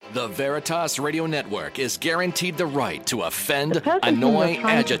The Veritas Radio Network is guaranteed the right to offend, annoy,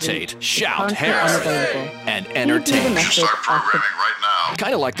 agitate, shout, harass, and entertain. Start programming right now.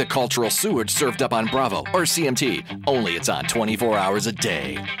 Kind of like the cultural sewage served up on Bravo or CMT, only it's on 24 hours a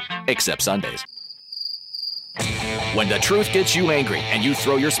day. Except Sundays. When the truth gets you angry and you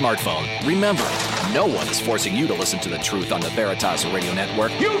throw your smartphone, remember, no one is forcing you to listen to the truth on the Veritas Radio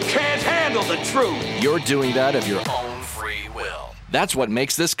Network. You can't handle the truth! You're doing that of your own free will. That's what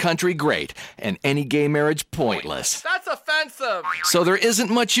makes this country great and any gay marriage pointless. That's offensive! So there isn't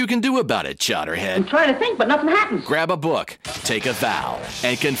much you can do about it, Chowderhead. I'm trying to think, but nothing happens. Grab a book, take a vow,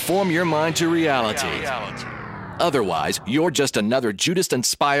 and conform your mind to reality. Otherwise, you're just another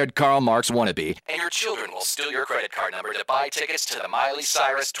Judas-inspired Karl Marx wannabe, and your children will steal your credit card number to buy tickets to the Miley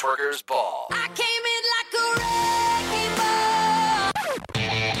Cyrus Twerkers Ball. I came in like a wrecking ball.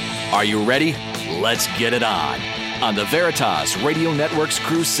 Are you ready? Let's get it on the Veritas Radio Network's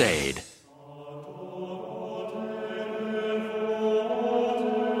Crusade.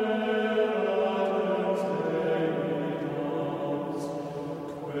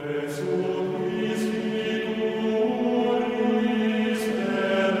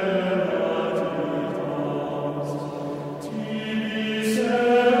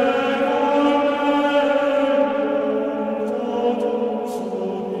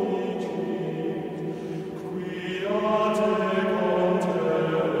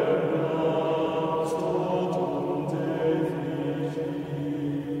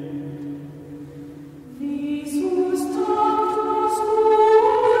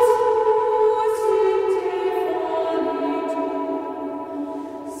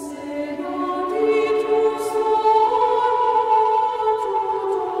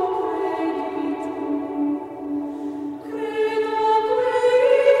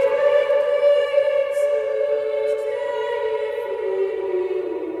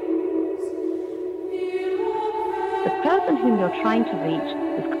 Trying to reach is...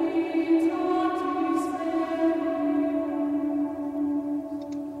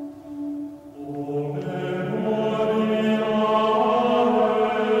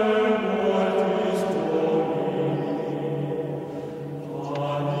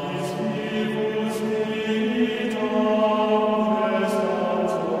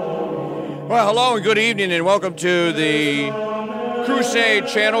 Well, hello and good evening and welcome to the CRUSADE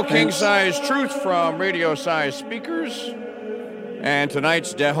Channel, king-size truth from radio-size speakers. And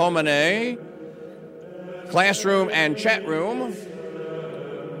tonight's De Homine classroom and chat room.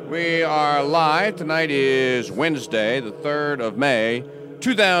 We are live. Tonight is Wednesday, the 3rd of May,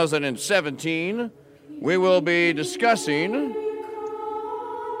 2017. We will be discussing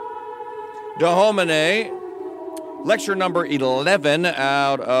De Homine, lecture number 11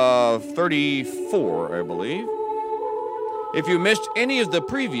 out of 34, I believe. If you missed any of the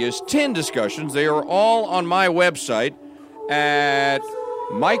previous 10 discussions, they are all on my website at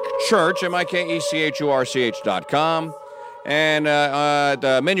Mike Church, MikeChurch.com. And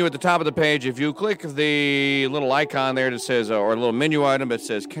the menu at the top of the page, if you click the little icon there that says, or a little menu item that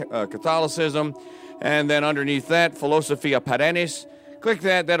says Catholicism, and then underneath that, Philosophia Perennis, click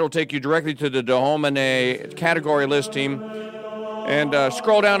that. That'll take you directly to the De Homine category listing. And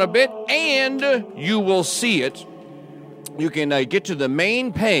scroll down a bit, and you will see it. You can get to the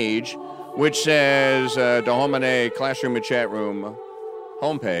main page, which says De Homine Classroom and Chat Room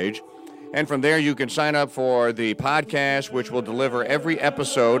homepage. And from there, you can sign up for the podcast, which will deliver every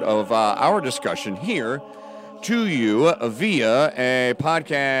episode of our discussion here to you via a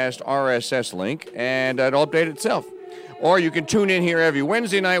podcast RSS link, and it'll update itself. Or you can tune in here every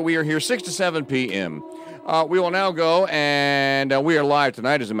Wednesday night. We are here 6 to 7 p.m. We will now go, and we are live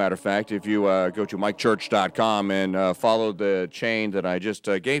tonight, as a matter of fact. If you go to MikeChurch.com and follow the chain that I just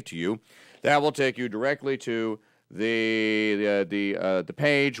gave to you, that will take you directly to the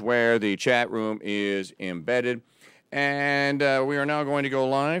page where the chat room is embedded. And we are now going to go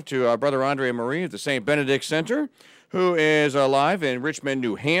live to Brother André Marie at the St. Benedict Center, who is live in Richmond,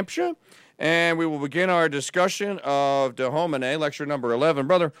 New Hampshire. And we will begin our discussion of De Homine, lecture number 11.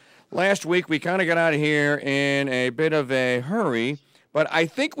 Brother, last week we kind of got out of here in a bit of a hurry, but I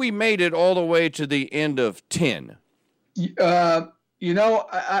think we made it all the way to the end of 10. You know,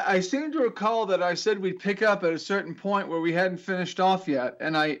 I seem to recall that I said we'd pick up at a certain point where we hadn't finished off yet,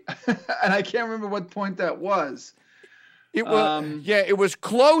 and I can't remember what point that was. It was it was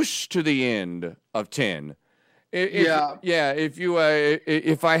close to the end of 10. If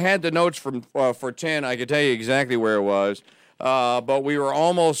I had the notes for 10, I could tell you exactly where it was. But we were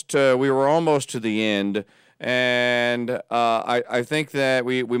almost to the end, and I think that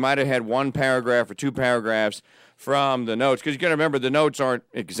we might have had one paragraph or two paragraphs from the notes, because you got to remember the notes aren't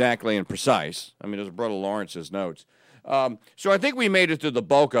exactly and precise. I mean, those are Brother Lawrence's notes. So I think we made it through the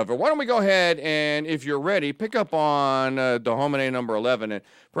bulk of it. Why don't we go ahead and, if you're ready, pick up on the Homine number 11, and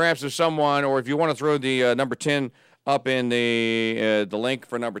perhaps there's someone, or if you want to throw the number 10 up in the link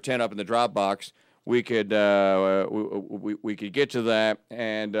for number 10 up in the Dropbox, we could we could get to that.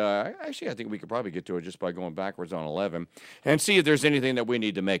 And actually, I think we could probably get to it just by going backwards on 11 and see if there's anything that we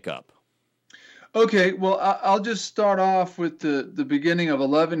need to make up. Okay, well, I'll just start off with the beginning of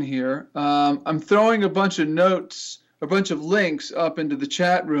 11 here. I'm throwing a bunch of notes, a bunch of links up into the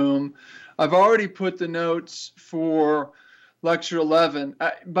chat room. I've already put the notes for Lecture 11.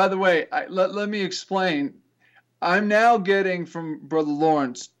 By the way, let me explain. I'm now getting from Brother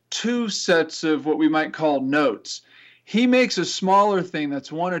Lawrence 2 sets of what we might call notes. He makes a smaller thing that's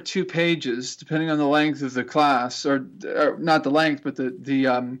 1 or 2 pages, depending on the length of the class, or not the length, but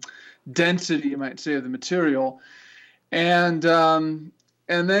the density, you might say, of the material. And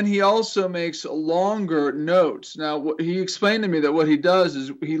then he also makes longer notes. Now, he explained to me that what he does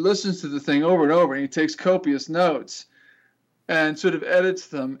is he listens to the thing over and over, and he takes copious notes and sort of edits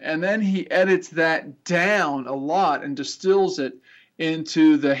them. And then he edits that down a lot and distills it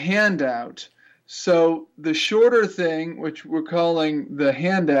into the handout. So the shorter thing, which we're calling the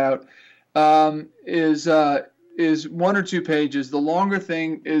handout, is 1 or 2 pages. The longer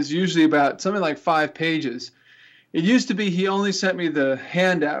thing is usually about something like 5 pages. It used to be he only sent me the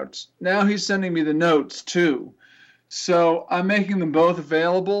handouts. Now he's sending me the notes too. So I'm making them both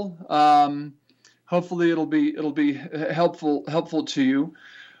available. Hopefully it'll be helpful to you.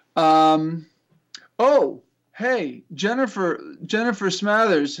 Oh, hey, Jennifer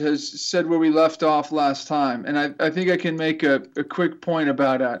Smathers has said where we left off last time, and I think I can make a quick point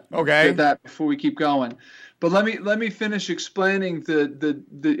about that before we keep going. But let me finish explaining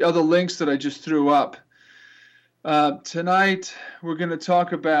the other links that I just threw up. Tonight we're going to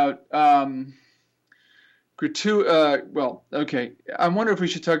talk about okay. I wonder if we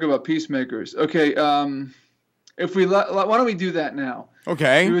should talk about peacemakers. Okay, why don't we do that now?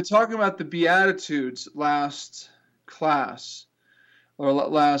 Okay. We were talking about the Beatitudes last class, or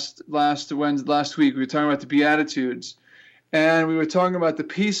last week. We were talking about the Beatitudes, and we were talking about the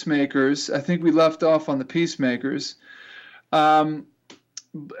peacemakers. I think we left off on the peacemakers, and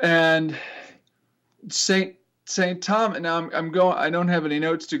Saint Thomas. Now I'm going. I don't have any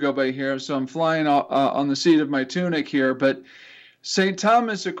notes to go by here, so I'm flying on the seat of my tunic here. But Saint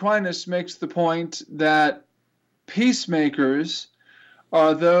Thomas Aquinas makes the point that peacemakers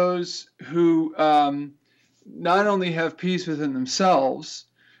are those who not only have peace within themselves,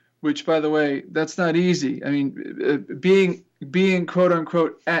 which, by the way, that's not easy. I mean, being quote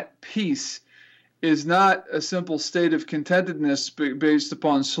unquote at peace is not a simple state of contentedness based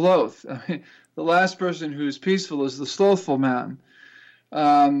upon sloth. I mean, the last person who is peaceful is the slothful man.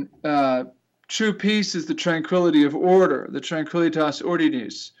 True peace is the tranquility of order, the tranquillitas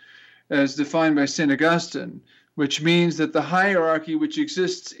ordinis, as defined by St. Augustine, which means that the hierarchy which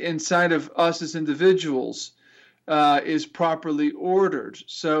exists inside of us as individuals is properly ordered.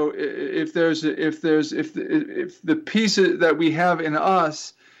 So if the peace that we have in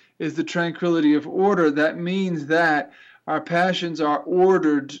us is the tranquility of order, that means that our passions are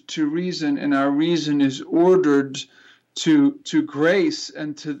ordered to reason, and our reason is ordered to grace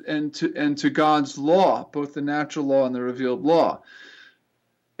and to God's law, both the natural law and the revealed law.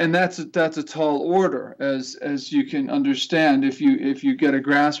 And that's a tall order, as you can understand if you get a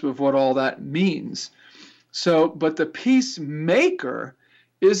grasp of what all that means. So, but the peacemaker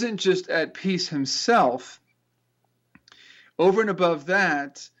isn't just at peace himself. Over and above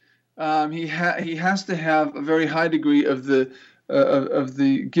that, he has to have a very high degree of the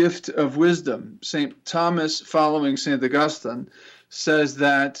gift of wisdom. St. Thomas, following St. Augustine, says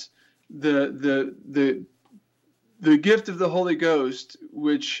that the gift of the Holy Ghost,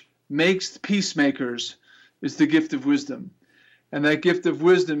 which makes peacemakers, is the gift of wisdom. And that gift of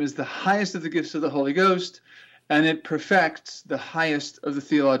wisdom is the highest of the gifts of the Holy Ghost, and it perfects the highest of the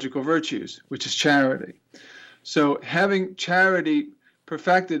theological virtues, which is charity. So having charity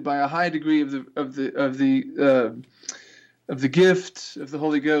perfected by a high degree of the gift of the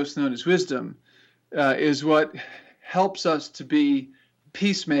Holy Ghost, known as wisdom, is what helps us to be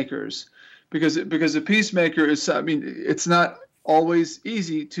peacemakers. Because a peacemaker is, I mean, it's not always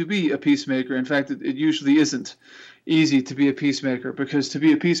easy to be a peacemaker. In fact, it usually isn't easy to be a peacemaker, because to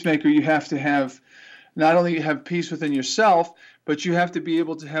be a peacemaker, you have to have not only have peace within yourself, but you have to be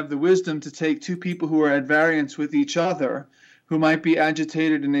able to have the wisdom to take two people who are at variance with each other, who might be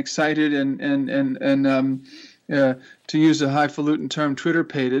agitated and excited and to use a highfalutin term,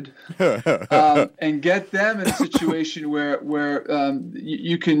 Twitter-pated, and get them in a situation where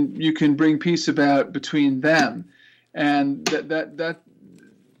you can bring peace about between them, and that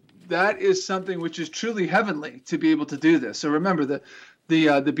is something which is truly heavenly to be able to do this. So remember that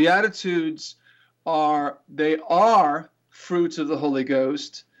the Beatitudes are fruits of the Holy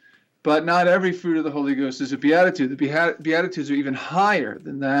Ghost, but not every fruit of the Holy Ghost is a beatitude. The Beatitudes are even higher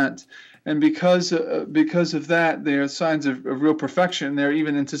than that, and because of that, they are signs of real perfection. They're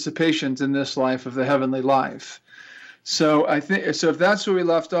even anticipations in this life of the heavenly life. So I think, so if that's where we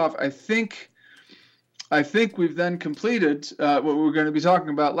left off, I think we've then completed what we were going to be talking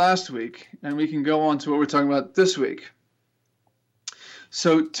about last week, and we can go on to what we're talking about this week.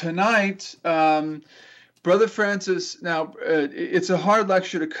 So tonight, Brother Francis, now it's a hard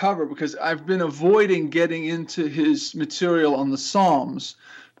lecture to cover because I've been avoiding getting into his material on the Psalms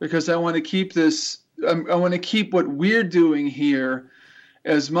because I want to keep I want to keep what we're doing here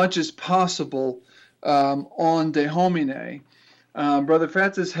as much as possible on De Homine. Brother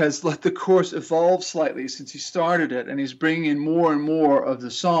Francis has let the course evolve slightly since he started it, and he's bringing in more and more of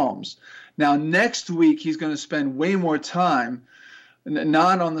the Psalms. Now, next week, he's going to spend way more time,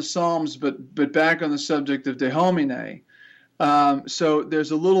 not on the Psalms, but back on the subject of De Homine. So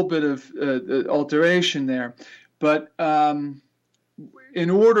there's a little bit of alteration there. But in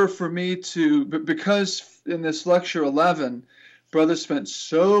order for me to, because in this lecture 11, Brother spent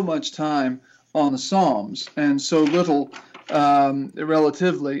so much time on the Psalms and so little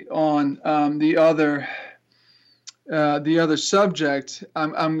relatively on the other subject,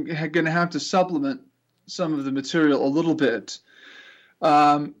 I'm going to have to supplement some of the material a little bit.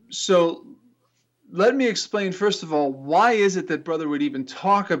 So let me explain, first of all, why is it that Brother would even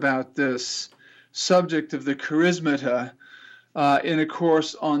talk about this subject of the charismata in a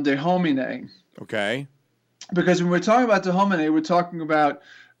course on De Homine? Okay. Because when we're talking about De Homine, we're talking about,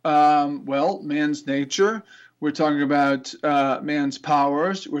 man's nature. We're talking about man's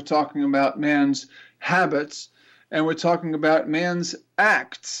powers. We're talking about man's habits. And we're talking about man's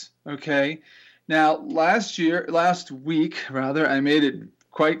acts, okay? Now, last week, I made it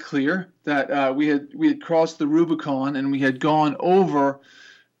quite clear that we had crossed the Rubicon and we had gone over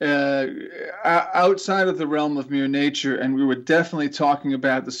outside of the realm of mere nature, and we were definitely talking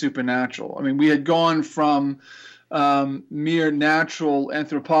about the supernatural. I mean, we had gone from mere natural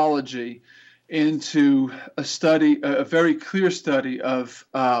anthropology into a very clear study of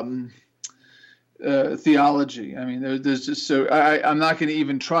theology. I mean, there's just I'm not going to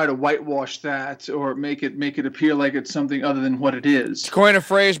even try to whitewash that or make it appear like it's something other than what it is. To coin a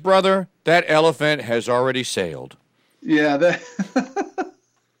phrase, brother, that elephant has already sailed. Yeah, there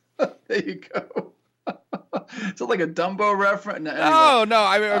you go. Is it like a Dumbo reference? No, anyway. No.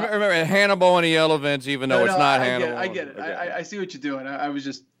 I remember Hannibal and the elephants, even though it's not Hannibal. I get it. Okay. I see what you're doing. I was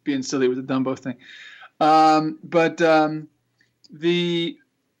just being silly with the Dumbo thing.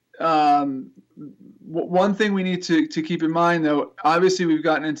 One thing we need to keep in mind, though, obviously we've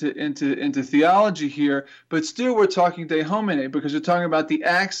gotten into theology here, but still we're talking De Homine because we're talking about the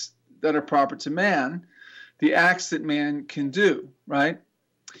acts that are proper to man, the acts that man can do, right?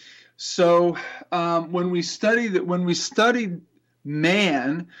 So when we study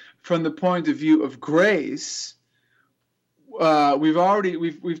man from the point of view of grace,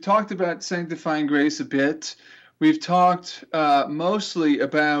 we've talked about sanctifying grace a bit. We've talked mostly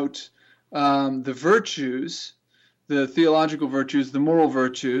about the virtues, the theological virtues, the moral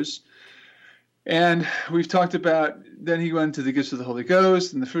virtues, and we've talked about. Then he went into the gifts of the Holy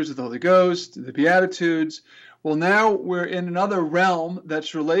Ghost and the fruits of the Holy Ghost, the Beatitudes. Well, now we're in another realm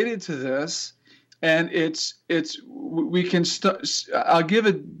that's related to this, and we can. I'll give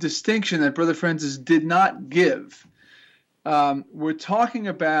a distinction that Brother Francis did not give. We're talking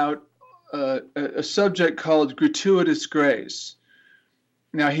about a subject called gratuitous grace.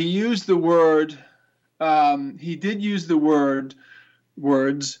 Now, he used the word, he did use the words,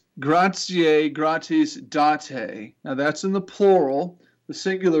 gratiae, gratis, date. Now, that's in the plural. The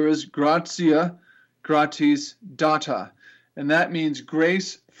singular is gratia, gratis, data. And that means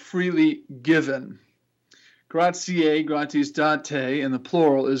grace freely given. Gratiae, gratis, date, in the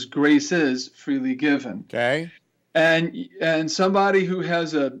plural is graces freely given. Okay. And somebody who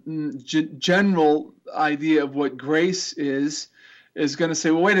has a general idea of what grace is going to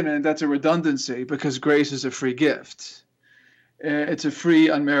say, well, wait a minute, that's a redundancy because grace is a free gift. It's a free,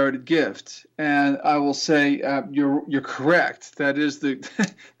 unmerited gift. And I will say you're correct. That is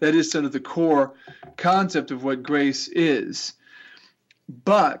sort of the core concept of what grace is.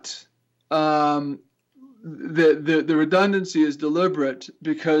 But the redundancy is deliberate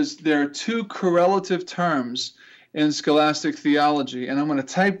because there are two correlative terms in scholastic theology, and I'm going to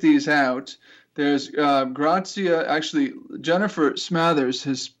type these out. There's gratia. Actually, Jennifer Smathers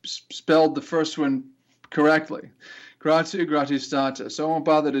has spelled the first one correctly. Gratia gratis data. So I won't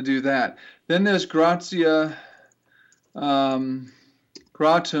bother to do that. Then there's gratia gratum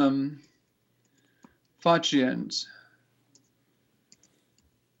faciens.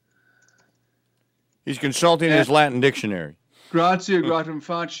 He's consulting his Latin dictionary. Gratia gratum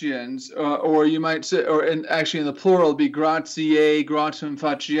faciens, or you might say, actually in the plural, it'll be gratiae gratum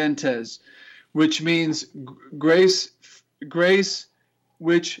facientes, which means grace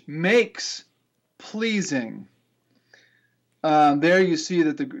which makes pleasing. There you see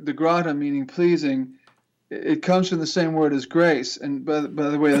that the gratum, meaning pleasing, it comes from the same word as grace. And by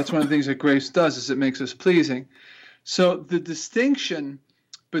the way, that's one of the things that grace does, is it makes us pleasing. So the distinction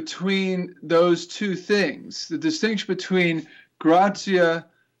between those two things, the distinction between gratia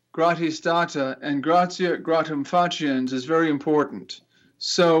gratis data and gratia gratum faciens, is very important.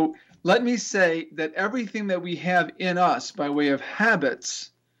 So let me say that everything that we have in us by way of habits,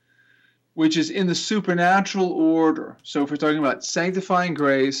 which is in the supernatural order. So if we're talking about sanctifying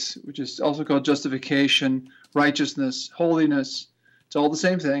grace, which is also called justification, righteousness, holiness, it's all the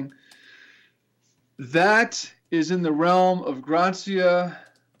same thing. That is in the realm of gratia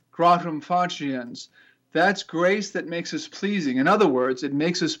gratum faciens. That's grace that makes us pleasing. In other words, it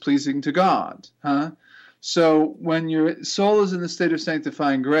makes us pleasing to God. So when your soul is in the state of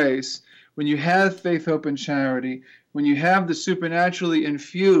sanctifying grace, when you have faith, hope, and charity, when you have the supernaturally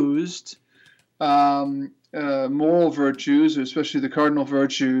infused moral virtues, or especially the cardinal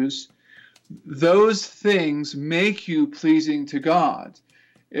virtues, those things make you pleasing to God.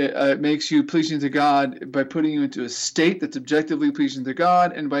 It makes you pleasing to God by putting you into a state that's objectively pleasing to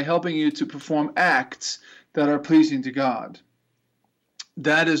God, and by helping you to perform acts that are pleasing to God.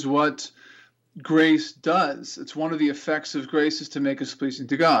 That is what grace does. It's one of the effects of grace, is to make us pleasing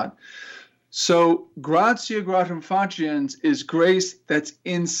to God. So gratia gratum faciens is grace that's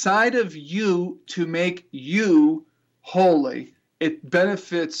inside of you to make you holy. It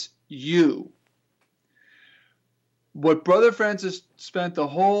benefits you. What Brother Francis spent the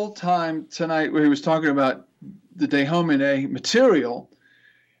whole time tonight, where he was talking about the De Homine material,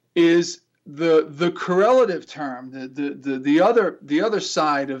 is the correlative term, the other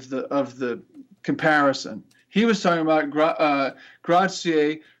side of the comparison. He was talking about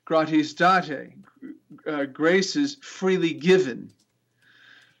gratiae gratis date, grace is freely given.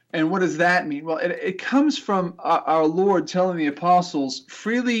 And what does that mean? Well, it comes from our Lord telling the apostles,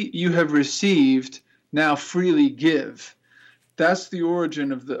 freely you have received, now freely give. That's the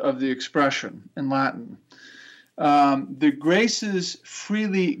origin of the expression in Latin. The graces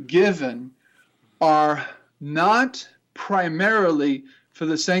freely given are not primarily for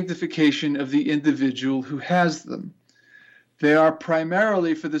the sanctification of the individual who has them. They are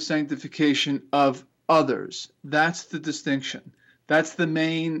primarily for the sanctification of others. That's the distinction. That's the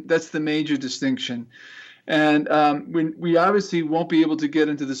major distinction. And we obviously won't be able to get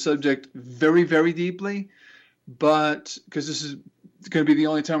into the subject very, very deeply, but because this is going to be the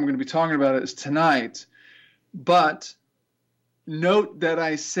only time we're going to be talking about it is tonight. But note that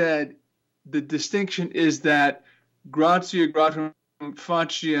I said the distinction is that gratia gratum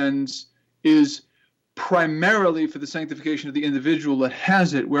faciens is primarily for the sanctification of the individual that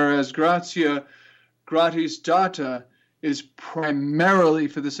has it, whereas gratia gratis data is primarily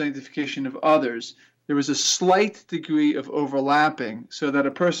for the sanctification of others. There is a slight degree of overlapping, so that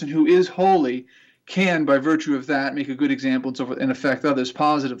a person who is holy can, by virtue of that, make a good example and affect others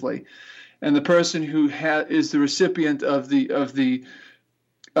positively. And the person who is the recipient of the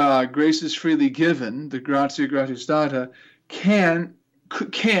graces freely given, the gratia gratis data, can,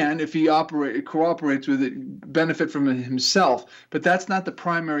 if he cooperates with it, benefit from it himself. But that's not the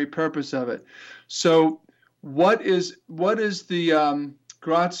primary purpose of it. So what is the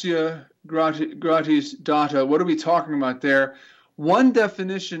gratia gratis data? What are we talking about there? One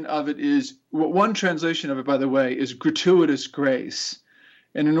definition of it is, one translation of it, by the way, is gratuitous grace.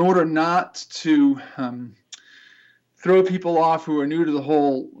 And in order not to throw people off who are new to the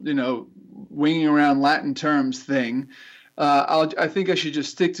whole, winging around Latin terms thing, I think I should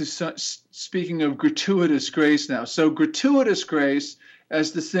just stick to speaking of gratuitous grace now. So gratuitous grace,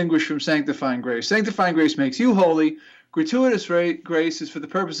 as distinguished from sanctifying grace. Sanctifying grace makes you holy. Gratuitous grace is for the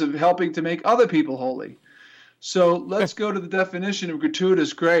purpose of helping to make other people holy. So let's go to the definition of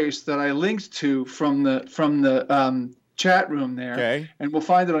gratuitous grace that I linked to from the chat room there, okay. And we'll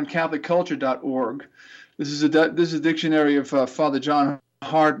find it on CatholicCulture.org. This is a dictionary of Father John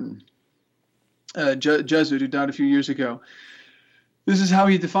Hardin. Jesuit who died a few years ago. This is how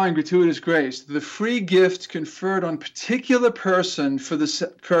he defined gratuitous grace: the free gift conferred on particular persons for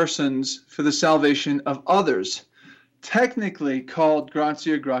the salvation of others, technically called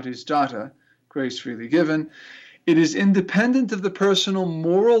gratia gratis data, grace freely given. It is independent of the personal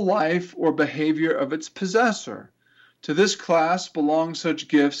moral life or behavior of its possessor. To this class belong such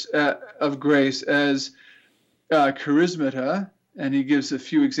gifts of grace as charismata, and he gives a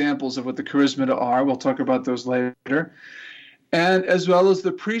few examples of what the charismata are. We'll talk about those later. And as well as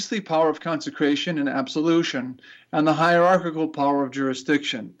the priestly power of consecration and absolution, and the hierarchical power of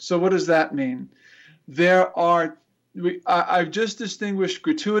jurisdiction. So what does that mean? I've just distinguished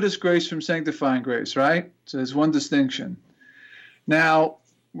gratuitous grace from sanctifying grace, right? So there's one distinction. Now,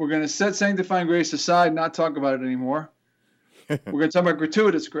 we're going to set sanctifying grace aside and not talk about it anymore. We're going to talk about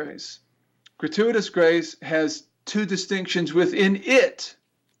gratuitous grace. Gratuitous grace has two distinctions within it.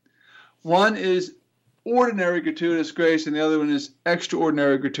 One is ordinary gratuitous grace, and the other one is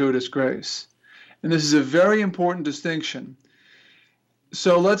extraordinary gratuitous grace. And this is a very important distinction.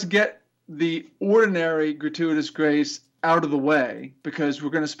 So let's get the ordinary gratuitous grace out of the way, because we're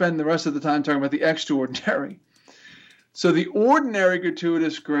going to spend the rest of the time talking about the extraordinary. So the ordinary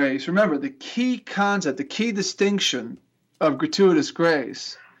gratuitous grace, remember, the key concept, the key distinction of gratuitous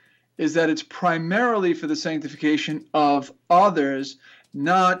grace is that it's primarily for the sanctification of others,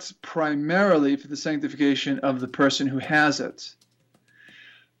 not primarily for the sanctification of the person who has it.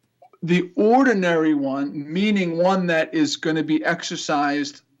 The ordinary one, meaning one that is going to be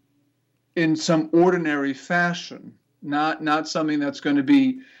exercised in some ordinary fashion, not something that's going to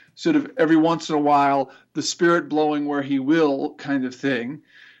be sort of every once in a while, the Spirit blowing where he will kind of thing,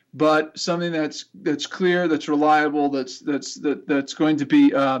 but something that's clear, that's reliable, that's going to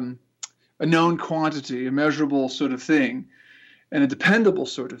be a known quantity, a measurable sort of thing, and a dependable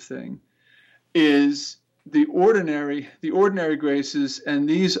sort of thing, is the ordinary graces, and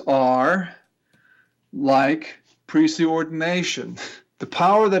these are like priestly ordination. The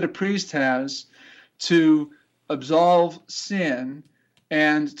power that a priest has to absolve sin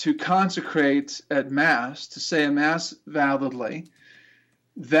and to consecrate at Mass, to say a Mass validly,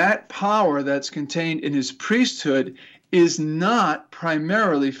 that power that's contained in his priesthood is not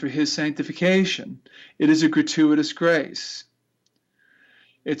primarily for his sanctification. It is a gratuitous grace.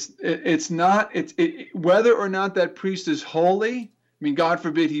 It's not whether or not that priest is holy. I mean, God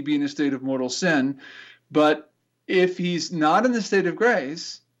forbid he be in a state of mortal sin, but if he's not in the state of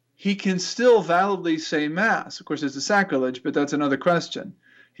grace, he can still validly say Mass. Of course, it's a sacrilege, but that's another question.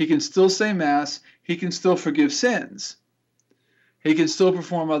 He can still say Mass. He can still forgive sins. He can still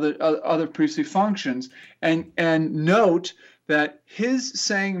perform other priestly functions. And note that his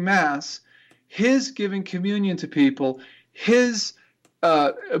saying Mass, his giving communion to people, his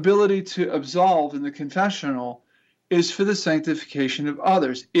ability to absolve in the confessional is for the sanctification of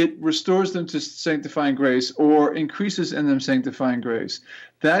others. It restores them to sanctifying grace or increases in them sanctifying grace.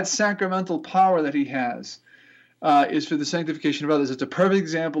 That sacramental power that he has is for the sanctification of others. It's a perfect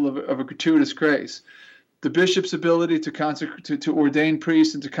example of a gratuitous grace. The bishop's ability to ordain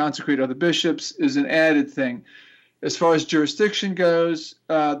priests and to consecrate other bishops is an added thing. As far as jurisdiction goes,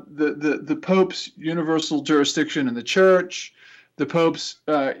 the Pope's universal jurisdiction in the Church, the Pope's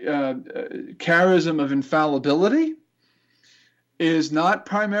charism of infallibility is not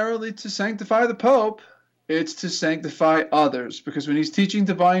primarily to sanctify the Pope, it's to sanctify others. Because when he's teaching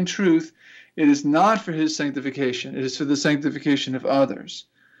divine truth, it is not for his sanctification, it is for the sanctification of others.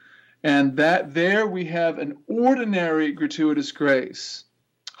 And that there we have an ordinary gratuitous grace.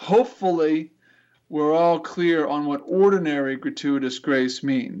 Hopefully, we're all clear on what ordinary gratuitous grace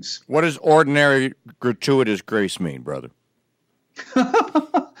means. What does ordinary gratuitous grace mean, brother?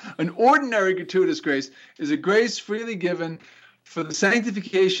 An ordinary gratuitous grace is a grace freely given for the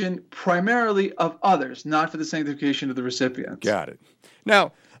sanctification primarily of others, not for the sanctification of the recipients. Got it.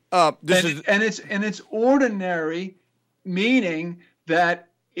 Now, it's ordinary, meaning that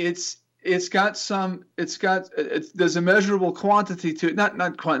there's a measurable quantity to it.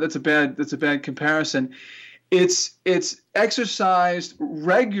 That's a bad comparison. It's exercised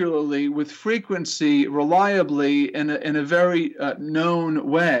regularly, with frequency, reliably, in a very known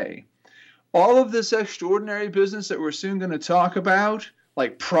way. All of this extraordinary business that we're soon going to talk about,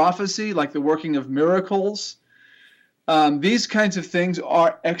 like prophecy, like the working of miracles, these kinds of things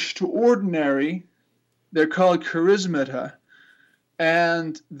are extraordinary. They're called charismata,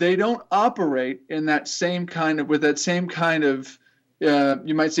 and they don't operate in that same kind of,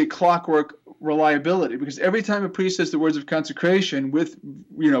 you might say, clockwork reliability, because every time a priest says the words of consecration with,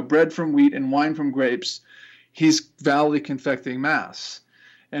 bread from wheat and wine from grapes, he's validly confecting Mass.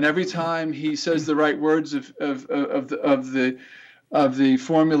 and every time he says the right words of the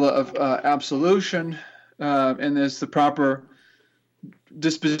formula of absolution, and there's the proper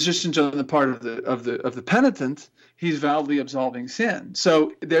dispositions on the part of the penitent, he's validly absolving sin.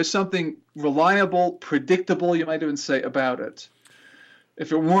 So there's something reliable, predictable, you might even say, about it.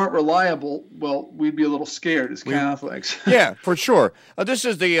 If it weren't reliable, well, we'd be a little scared as Catholics. Yeah, for sure. This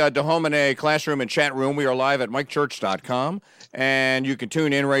is the Homine classroom and chat room. We are live at mikechurch.com, and you can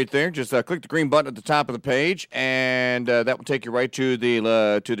tune in right there. Just click the green button at the top of the page, and that will take you right to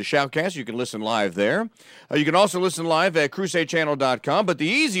the shoutcast. You can listen live there. You can also listen live at CRUSADEChannel.com, but the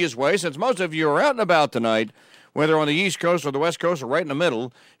easiest way, since most of you are out and about tonight, whether on the East Coast or the West Coast or right in the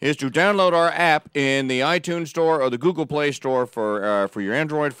middle, is to download our app in the iTunes Store or the Google Play Store for your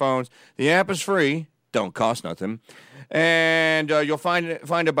Android phones. The app is free, don't cost nothing, and you'll find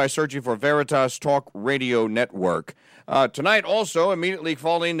it by searching for Veritas Talk Radio Network. Tonight, also, immediately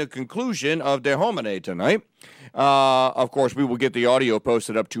following the conclusion of De Homine tonight, of course, we will get the audio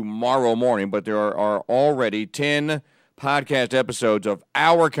posted up tomorrow morning, but there are already 10 podcast episodes of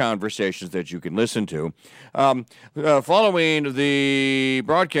our conversations that you can listen to. Following the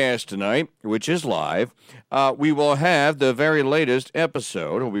broadcast tonight, which is live, we will have the very latest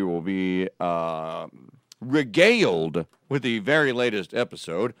episode. We will be regaled with the very latest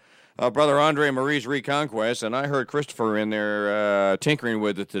episode. Brother André Marie's Reconquest, and I heard Christopher in there tinkering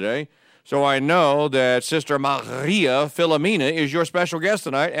with it today. So I know that Sister Maria Filomena is your special guest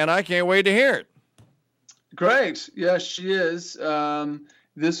tonight, and I can't wait to hear it. Great. Yes, she is.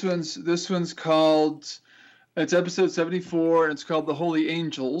 This one's called, it's episode 74, and it's called The Holy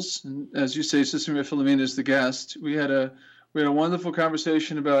Angels. And as you say, Sister Maria Filomena is the guest. We had a wonderful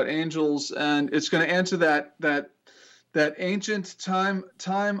conversation about angels, and it's going to answer that ancient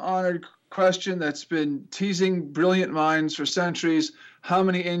time-honored question that's been teasing brilliant minds for centuries: how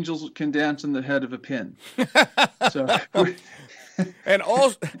many angels can dance on the head of a pin? So. And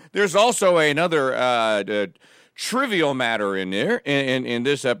also, there's also another trivial matter in there in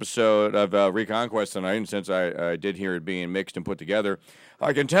this episode of Reconquest tonight. And since I did hear it being mixed and put together,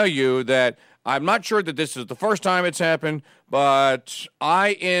 I can tell you that I'm not sure that this is the first time it's happened, but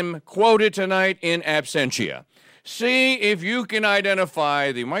I am quoted tonight in absentia. See if you can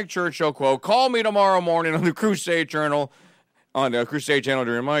identify the Mike Church Show quote. Call me tomorrow morning on the CRUSADE Channel,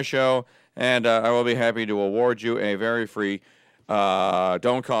 during my show, and I will be happy to award you a very free,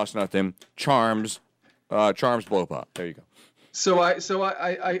 don't cost nothing, Charms blow pop. There you go. So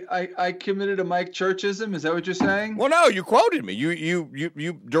I committed a Mike Churchism. Is that what you're saying? Well, no, you quoted me.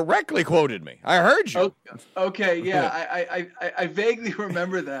 You directly quoted me. I heard you. Okay, yeah, I vaguely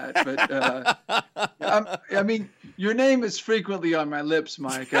remember that, but I mean, your name is frequently on my lips,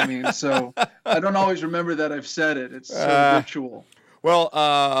 Mike. I mean, so I don't always remember that I've said it. It's so ritual.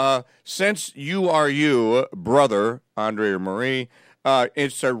 Well, since you are you, Brother André Marie,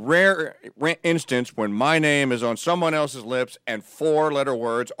 it's a rare instance when my name is on someone else's lips and four-letter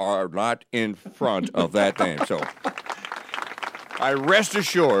words are not in front of that name. So I rest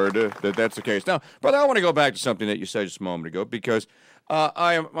assured that that's the case. Now, brother, I want to go back to something that you said just a moment ago, because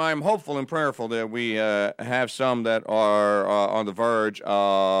I'm hopeful and prayerful that we have some that are on the verge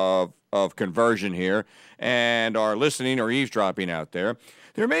of conversion here and are listening or eavesdropping out there.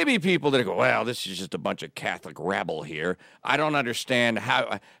 There may be people that go, well, this is just a bunch of Catholic rabble here. I don't understand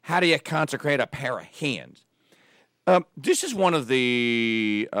how do you consecrate a pair of hands? This is one of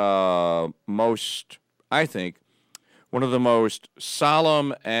the most, I think, one of the most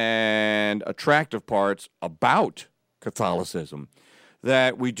solemn and attractive parts about Catholicism,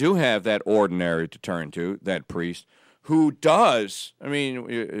 that we do have that ordinary to turn to, that priest, who does, I mean,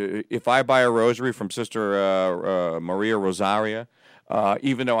 if I buy a rosary from Sister Maria Rosaria,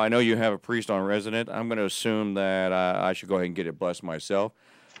 even though I know you have a priest on resident, I'm going to assume that I should go ahead and get it blessed myself.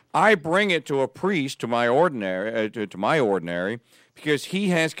 I bring it to a priest, to my ordinary, because he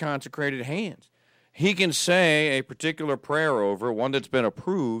has consecrated hands. He can say a particular prayer over, one that's been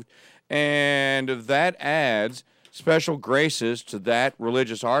approved, and that adds special graces to that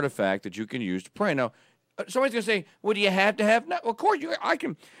religious artifact that you can use to pray. Now, somebody's going to say, well, do you have to have? No, of course, I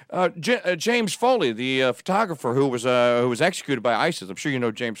can. James Foley, the photographer who was executed by ISIS, I'm sure you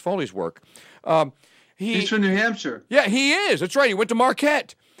know James Foley's work. He's from New Hampshire. Yeah, he is. That's right. He went to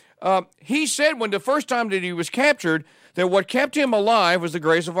Marquette. He said when the first time that he was captured, that what kept him alive was the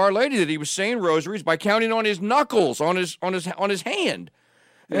grace of Our Lady, that he was saying rosaries by counting on his knuckles, on his hand.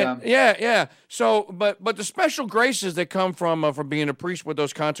 Yeah. And, yeah. So, but the special graces that come from being a priest with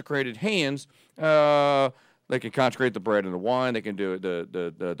those consecrated hands, They can consecrate the bread and the wine. They can do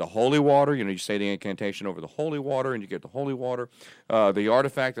the holy water. You say the incantation over the holy water, and you get the holy water. The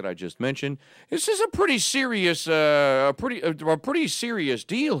artifact that I just mentioned. This is a pretty serious, a pretty serious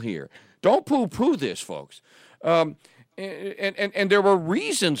deal here. Don't poo-poo this, folks. And there were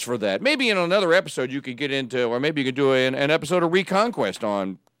reasons for that. Maybe in another episode you could get into, or maybe you could do an episode of Reconquest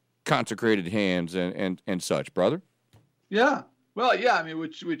on consecrated hands and such, brother. Yeah. Well, yeah. I mean,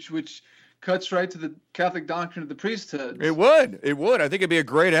 which cuts right to the Catholic doctrine of the priesthood. It would. I think it'd be a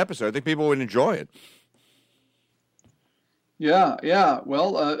great episode. I think people would enjoy it. Yeah.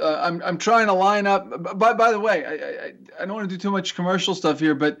 Well, I'm trying to line up. By the way, I don't want to do too much commercial stuff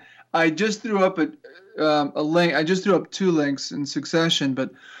here, but I just threw up a link. I just threw up 2 links in succession, but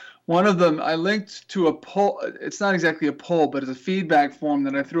one of them I linked to a poll. It's not exactly a poll, but it's a feedback form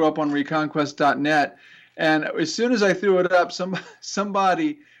that I threw up on reconquest.net. And as soon as I threw it up,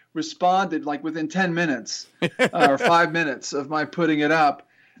 somebody responded like within 10 minutes or 5 minutes of my putting it up.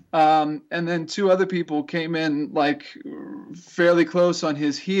 And then 2 other people came in like fairly close on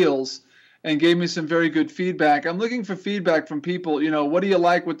his heels and gave me some very good feedback. I'm looking for feedback from people. What do you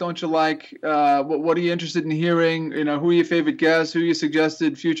like? What don't you like? What are you interested in hearing? Who are your favorite guests? Who you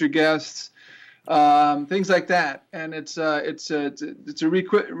suggested future guests? Things like that. And it's a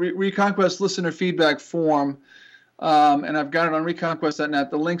Reconquest listener feedback form. And I've got it on reconquest.net.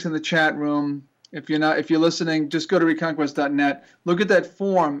 The link's in the chat room. If you're listening, just go to reconquest.net. Look at that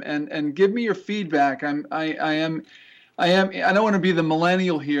form and give me your feedback. I don't want to be the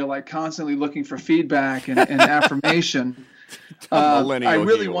millennial here, like constantly looking for feedback and affirmation. I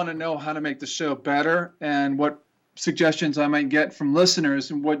really want to know how to make the show better and what suggestions I might get from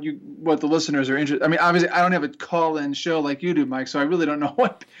listeners and what the listeners are interested. I mean, obviously, I don't have a call-in show like you do, Mike, so I really don't know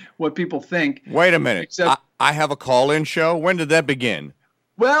what people think. Wait a minute. I have a call-in show? When did that begin?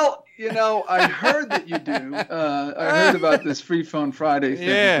 Well, I heard that you do. I heard about this Free Phone Friday thing.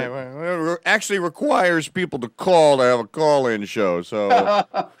 Yeah, well, it actually requires people to call to have a call-in show. So,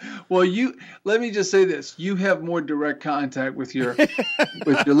 well, let me just say this: you have more direct contact with your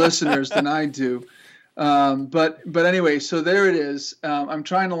listeners than I do. But anyway, so there it is. I'm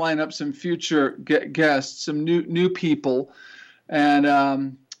trying to line up some future guests, some new people,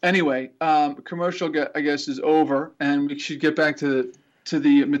 and anyway, commercial I guess is over, and we should get back to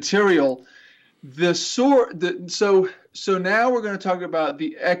the material. So now we're going to talk about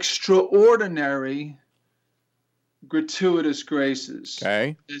the extraordinary gratuitous graces.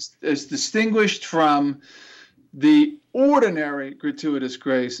 Okay. As distinguished from the ordinary gratuitous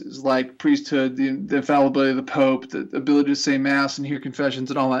graces, like priesthood, the infallibility of the Pope, the ability to say Mass and hear confessions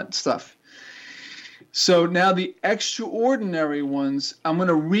and all that stuff. So now the extraordinary ones, I'm going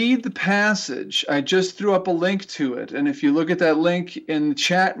to read the passage. I just threw up a link to it. And if you look at that link in the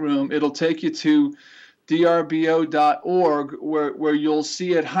chat room, it'll take you to drbo.org where you'll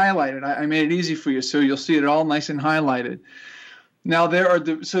see it highlighted. I made it easy for you, so you'll see it all nice and highlighted. Now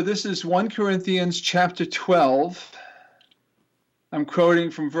so this is 1 Corinthians chapter 12. I'm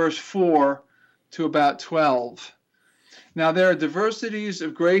quoting from verse 4 to about 12. Now there are diversities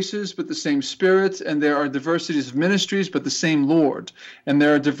of graces, but the same Spirit, and there are diversities of ministries, but the same Lord. And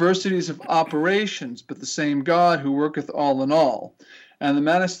there are diversities of operations, but the same God who worketh all in all. And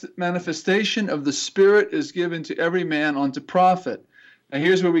the manifestation of the Spirit is given to every man unto profit. Now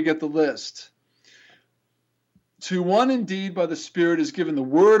here's where we get the list. To one indeed by the Spirit is given the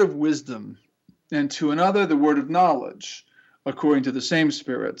word of wisdom, and to another the word of knowledge, according to the same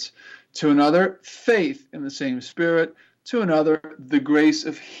Spirit. To another faith in the same Spirit. To another, the grace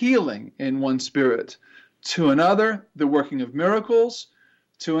of healing in one Spirit. To another, the working of miracles.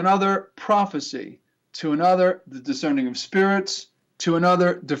 To another, prophecy. To another, the discerning of spirits. To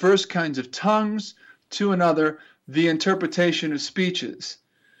another, diverse kinds of tongues. To another, the interpretation of speeches.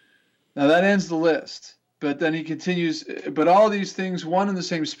 Now that ends the list. But then he continues, but all these things one and the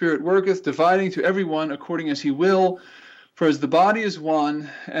same Spirit worketh, dividing to every one according as he will. For as the body is one,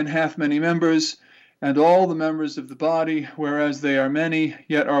 and hath many members, and all the members of the body, whereas they are many,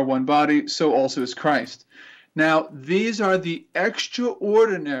 yet are one body, so also is Christ. Now, these are the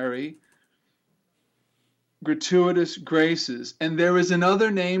extraordinary gratuitous graces, and there is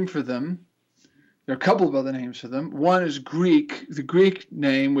another name for them. There are a couple of other names for them. One is Greek, the Greek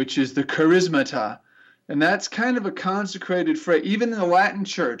name, which is the charismata, and that's kind of a consecrated phrase. Even in the Latin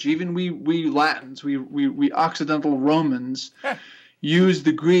Church, even we Latins, we Occidental Romans, use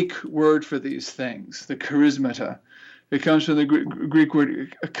the Greek word for these things, the charismata. It comes from the Greek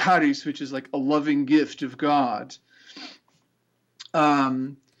word charis, which is like a loving gift of God.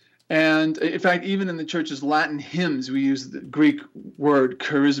 And And in fact, even in the church's Latin hymns, we use the Greek word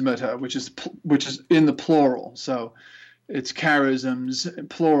charismata, which is in the plural. So it's charisms,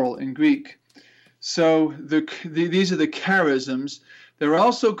 plural in Greek. So these are the charisms. They're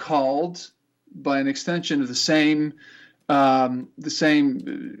also called, by an extension of the same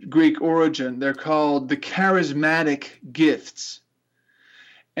Greek origin, they're called the charismatic gifts.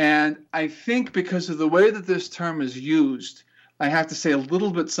 And I think because of the way that this term is used, I have to say a little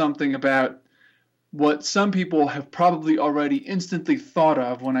bit something about what some people have probably already instantly thought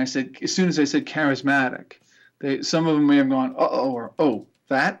of when as soon as I said charismatic. Some of them may have gone, uh-oh, or oh,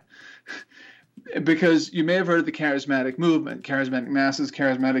 that? Because you may have heard of the charismatic movement, charismatic masses,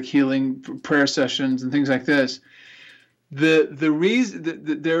 charismatic healing, prayer sessions, and things like this. The reason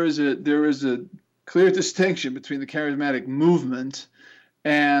that there is a clear distinction between the charismatic movement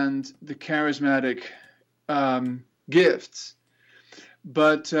and the charismatic gifts,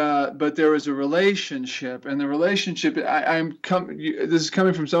 but there is a relationship, and the relationship. This is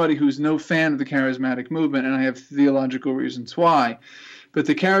coming from somebody who's no fan of the charismatic movement, and I have theological reasons why. But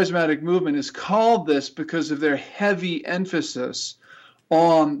the charismatic movement is called this because of their heavy emphasis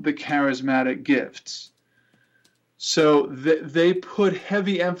on the charismatic gifts. So they put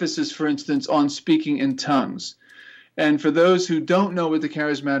heavy emphasis, for instance, on speaking in tongues. And for those who don't know what the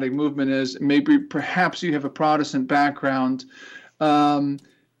charismatic movement is, perhaps you have a Protestant background.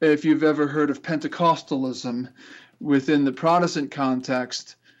 If you've ever heard of Pentecostalism within the Protestant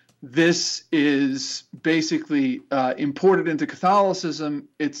context, this is basically imported into Catholicism.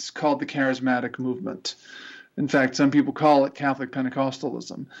 It's called the charismatic movement. In fact, some people call it Catholic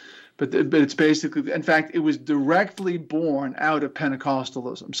Pentecostalism. But it's basically, in fact, it was directly born out of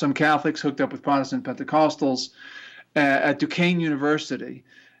Pentecostalism. Some Catholics hooked up with Protestant Pentecostals at Duquesne University,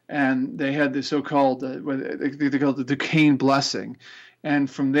 and they had the so-called, they called the Duquesne blessing. And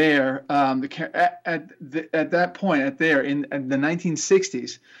from there, at that point, in the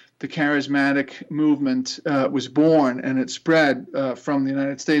 1960s, the charismatic movement was born, and it spread from the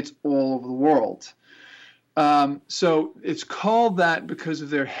United States all over the world. So it's called that because of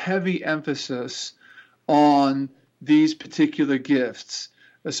their heavy emphasis on these particular gifts,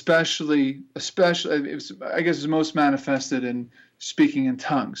 especially I guess it's most manifested in speaking in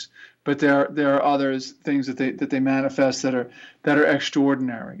tongues. But there are others things that they manifest that are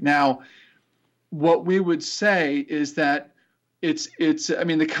extraordinary. Now, what we would say is that it's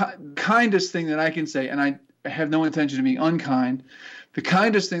the kindest thing that I can say, and I have no intention of being unkind. The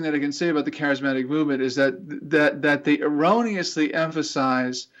kindest thing that I can say about the charismatic movement is that they erroneously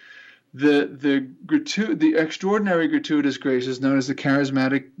emphasize the extraordinary gratuitous graces known as the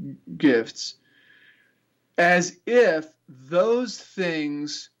charismatic gifts, as if those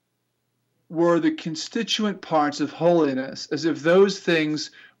things were the constituent parts of holiness, as if those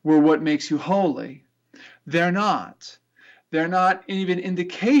things were what makes you holy. They're not. They're not even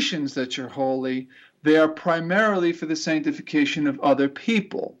indications that you're holy. They are primarily for the sanctification of other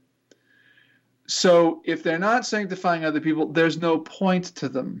people. So if they're not sanctifying other people, there's no point to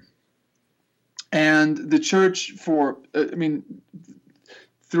them. And the church throughout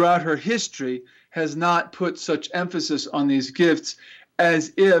her history has not put such emphasis on these gifts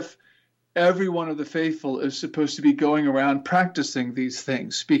as if every one of the faithful is supposed to be going around practicing these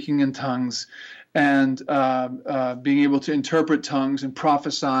things, speaking in tongues and being able to interpret tongues and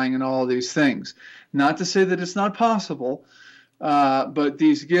prophesying and all of these things. Not to say that it's not possible, but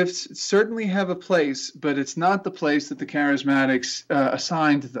these gifts certainly have a place, but it's not the place that the charismatics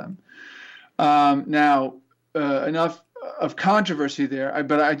assigned them. Now, enough of controversy there,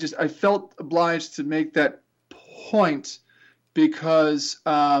 but I felt obliged to make that point because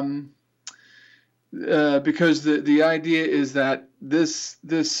the idea is that this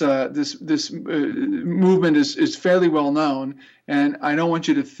movement is fairly well known, and I don't want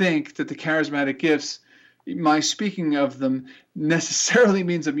you to think that the charismatic gifts, my speaking of them, necessarily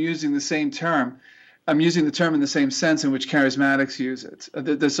means I'm using the same term. I'm using the term in the same sense in which charismatics use it.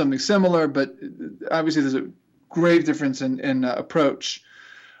 There's something similar, but obviously there's a grave difference in approach.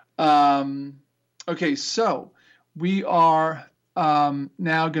 Okay, so we are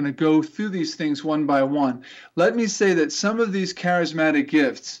now going to go through these things one by one. Let me say that some of these charismatic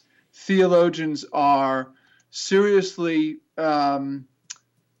gifts, theologians are seriously have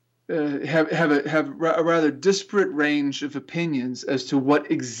a rather disparate range of opinions as to what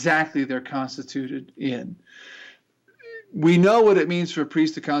exactly they're constituted in. We know what it means for a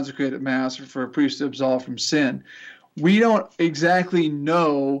priest to consecrate at Mass or for a priest to absolve from sin. We don't exactly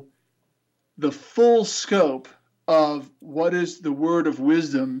know the full scope of what is the word of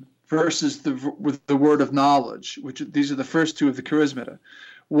wisdom versus with the word of knowledge, which these are the first two of the charismata.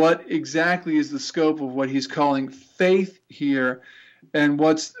 What exactly is the scope of what he's calling faith here? And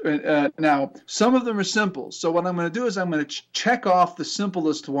what's now, some of them are simple. So what I'm going to do is I'm going to check off the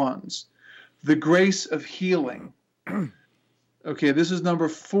simplest ones. The grace of healing. Okay, this is number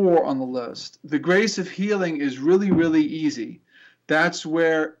 4 on the list. The grace of healing is really, really easy. That's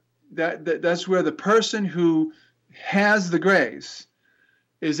where that's where the person who has the grace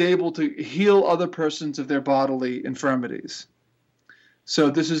is able to heal other persons of their bodily infirmities. So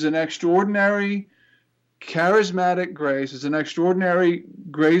this is an extraordinary charismatic grace, is an extraordinary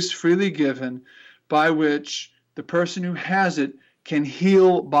grace freely given by which the person who has it can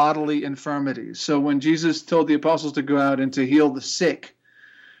heal bodily infirmities. So when Jesus told the apostles to go out and to heal the sick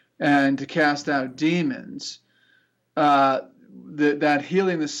and to cast out demons, that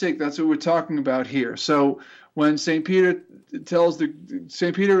healing the sick, that's what we're talking about here. So when St. Peter and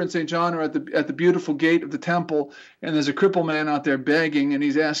St. John are at the beautiful gate of the temple, and there's a crippled man out there begging, and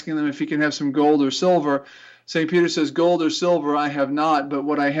he's asking them if he can have some gold or silver. St. Peter says, "Gold or silver I have not, but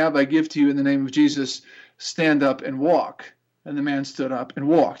what I have I give to you in the name of Jesus. Stand up and walk." And the man stood up and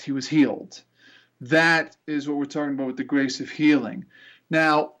walked. He was healed. That is what we're talking about with the grace of healing.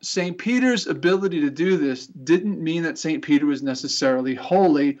 Now, St. Peter's ability to do this didn't mean that St. Peter was necessarily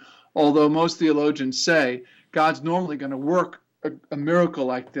holy, although most theologians say God's normally going to work a miracle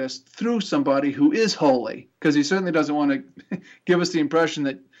like this through somebody who is holy, because he certainly doesn't want to give us the impression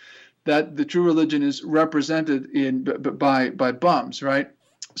that the true religion is represented by bums, right?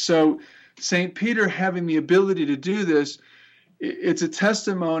 So St. Peter having the ability to do this, it's a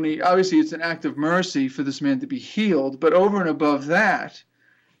testimony. Obviously, it's an act of mercy for this man to be healed, but over and above that,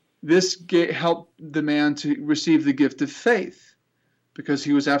 this helped the man to receive the gift of faith, because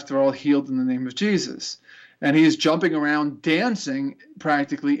he was, after all, healed in the name of Jesus. And he's jumping around, dancing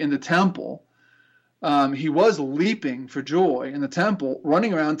practically in the temple. He was leaping for joy in the temple,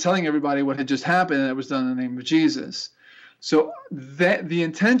 running around telling everybody what had just happened, and it was done in the name of Jesus. So that the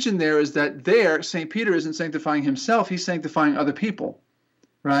intention there is that St. Peter isn't sanctifying himself, he's sanctifying other people,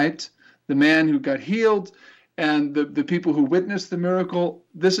 right? The man who got healed and the people who witnessed the miracle,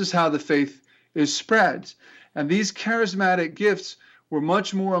 this is how the faith is spread. And these charismatic gifts were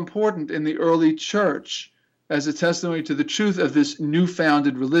much more important in the early church as a testimony to the truth of this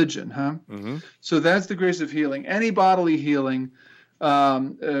new-founded religion, huh? Mm-hmm. So that's the grace of healing. Any bodily healing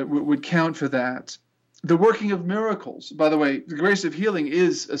would count for that. The working of miracles, by the way, the grace of healing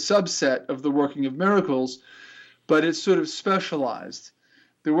is a subset of the working of miracles, but it's sort of specialized.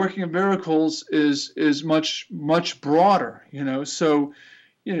 The working of miracles is much, much broader, you know. So,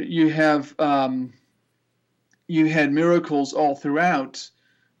 you know, you had miracles all throughout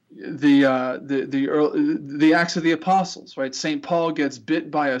the Acts of the Apostles, right? St. Paul gets bit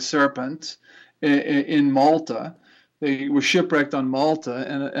by a serpent in Malta. They were shipwrecked on Malta,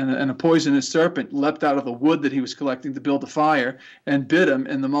 and a poisonous serpent leapt out of the wood that he was collecting to build a fire and bit him.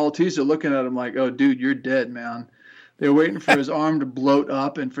 And the Maltese are looking at him like, "Oh, dude, you're dead, man." They were waiting for his arm to bloat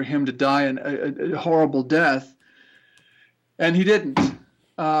up and for him to die a horrible death. And he didn't.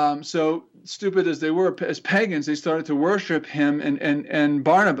 So stupid as they were, as pagans, they started to worship him and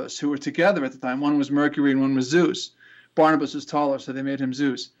Barnabas, who were together at the time. One was Mercury and one was Zeus. Barnabas was taller, so they made him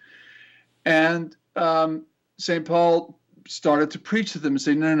Zeus. And St. Paul started to preach to them and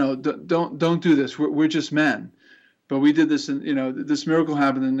say, no, don't do this. We're just men. But we did this, and this miracle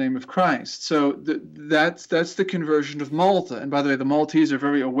happened in the name of Christ. So that's the conversion of Malta. And by the way, the Maltese are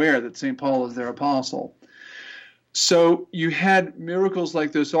very aware that St. Paul is their apostle. So you had miracles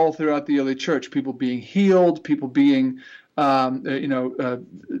like this all throughout the early church. People being healed, people being, all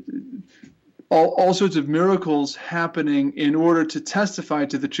sorts of miracles happening in order to testify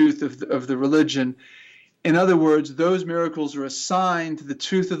to the truth of the religion. In other words, those miracles are a sign to the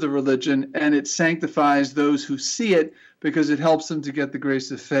truth of the religion, and it sanctifies those who see it because it helps them to get the grace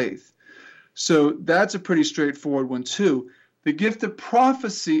of faith. So that's a pretty straightforward one, too. The gift of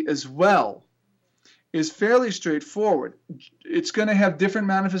prophecy as well is fairly straightforward. It's going to have different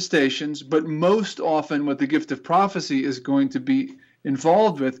manifestations, but most often what the gift of prophecy is going to be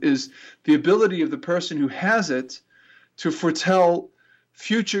involved with is the ability of the person who has it to foretell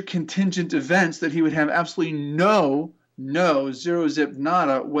future contingent events that he would have absolutely no zero zip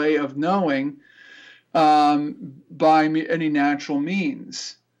nada way of knowing by any natural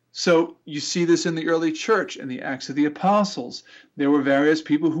means. So you see this in the early church, in the Acts of the Apostles. There were various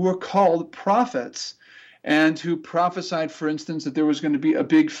people who were called prophets and who prophesied, for instance, that there was going to be a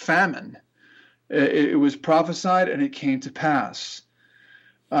big famine. It was prophesied and it came to pass.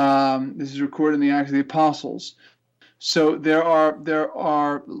 This is recorded in the Acts of the Apostles. So there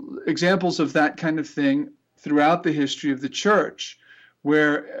are examples of that kind of thing throughout the history of the church,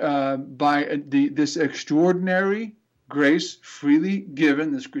 where by this extraordinary grace freely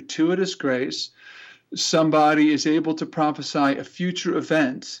given, this gratuitous grace, somebody is able to prophesy a future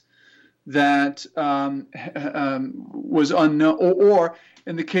event that was unknown, or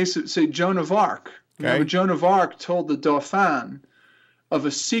in the case of, say, Joan of Arc. Remember, Joan of Arc told the Dauphin of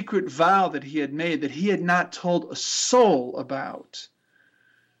a secret vow that he had made that he had not told a soul about.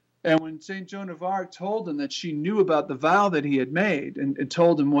 And when St. Joan of Arc told him that she knew about the vow that he had made and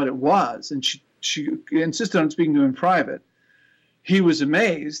told him what it was, and she insisted on speaking to him in private, he was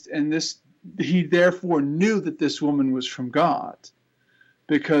amazed, and he therefore knew that this woman was from God,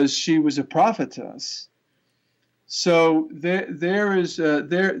 because she was a prophetess. So there is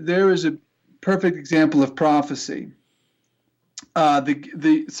a perfect example of prophecy.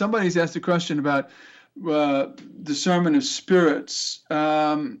 Somebody's asked a question about discernment of spirits.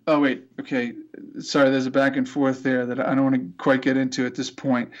 Sorry, there's a back and forth there that I don't want to quite get into at this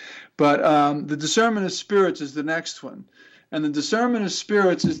point. But the discernment of spirits is the next one. And the discernment of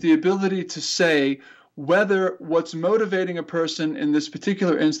spirits is the ability to say whether what's motivating a person in this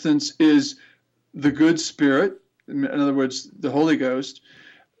particular instance is the good spirit, in other words, the Holy Ghost,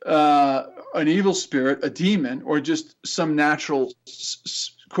 an evil spirit, a demon, or just some natural,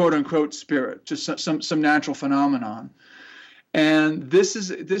 quote unquote, spirit, just some natural phenomenon. And this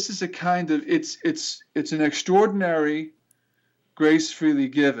is a kind of, it's an extraordinary grace freely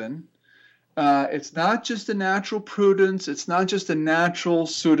given. It's not just a natural prudence. It's not just a natural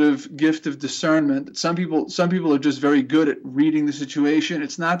sort of gift of discernment. Some people are just very good at reading the situation.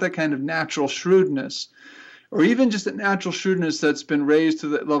 It's not that kind of natural shrewdness, or even just a natural shrewdness that's been raised to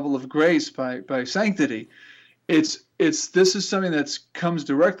the level of grace by sanctity. This is something that comes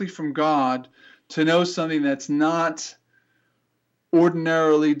directly from God to know something that's not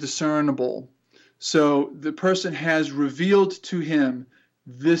ordinarily discernible. So the person has revealed to him,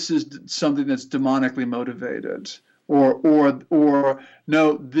 this is something that's demonically motivated, or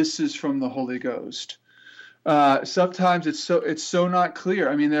no, this is from the Holy Ghost. Sometimes it's so not clear.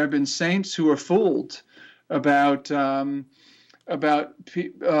 I mean, there have been saints who are fooled about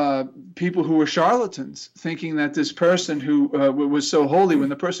people who were charlatans, thinking that this person who was so holy when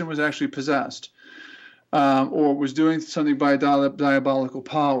the person was actually possessed, or was doing something by diabolical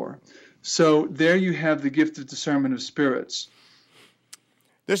power. So there you have the gift of discernment of spirits.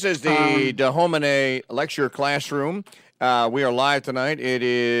 This is the De Homine Lecture Classroom. We are live tonight. It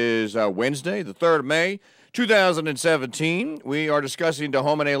is Wednesday, the 3rd of May, 2017. We are discussing De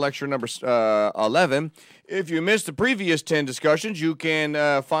Homine Lecture number 11. If you missed the previous 10 discussions, you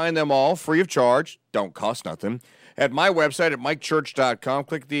can find them all free of charge. Don't cost nothing. At my website at mikechurch.com,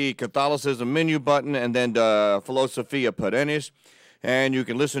 click the Catholicism menu button and then Philosophia Perennis. And you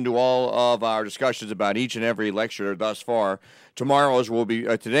can listen to all of our discussions about each and every lecture thus far. Today's will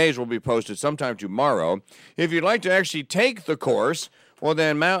be posted sometime tomorrow. If you'd like to actually take the course, well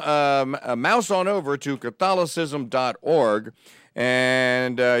then mouse on over to Catholicism.org,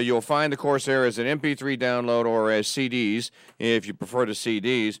 and you'll find the course there as an MP3 download or as CDs, if you prefer the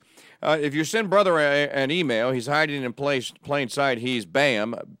CDs. If you send Brother an email, he's hiding in plain sight. He's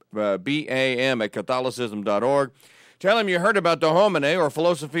BAM, B-A-M, at Catholicism.org. Tell him you heard about the Homine or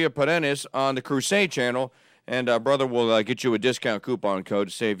Philosophia Perennis on the Crusade Channel, and Brother will get you a discount coupon code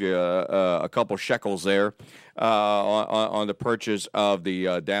to save you a couple shekels there on the purchase of the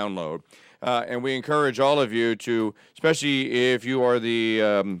download. And we encourage all of you to, especially if you are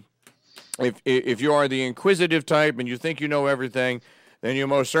the if you are the inquisitive type and you think you know everything, then you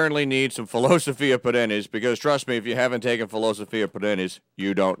most certainly need some Philosophia Perennis, because trust me, if you haven't taken Philosophia Perennis,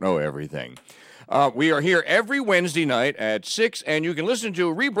 you don't know everything. We are here every Wednesday night at 6, and you can listen to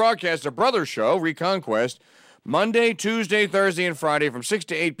a rebroadcast of Brother's Show, Reconquest, Monday, Tuesday, Thursday, and Friday from 6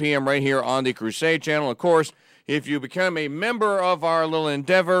 to 8 p.m. right here on the Crusade Channel. Of course, if you become a member of our little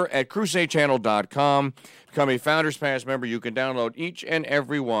endeavor at CrusadeChannel.com, become a Founders Pass member, you can download each and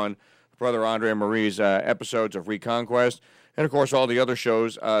every one of Brother André Marie's episodes of Reconquest, and, of course, all the other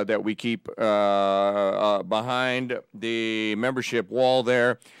shows that we keep behind the membership wall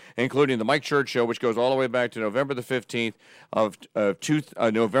there, including the Mike Church Show, which goes all the way back to November the 15th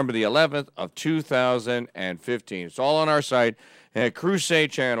November the 11th of 2015. It's all on our site at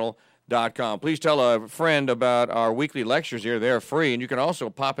CrusadeChannel.com. Please tell a friend about our weekly lectures here. They're free, and you can also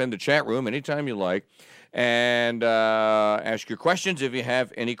pop in the chat room anytime you like and ask your questions if you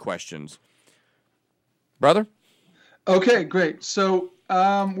have any questions. Brother? Okay, great. So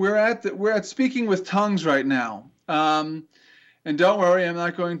we're at Speaking with Tongues right now. And don't worry, I'm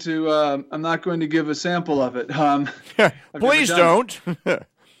not going to give a sample of it. Please don't.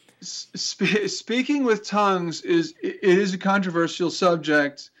 Speaking with tongues is a controversial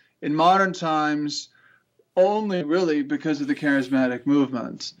subject in modern times, only really because of the charismatic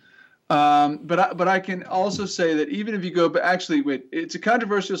movement. But I can also say that even if you go, but actually, wait, it's a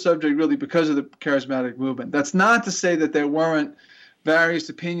controversial subject really because of the charismatic movement. That's not to say that there weren't various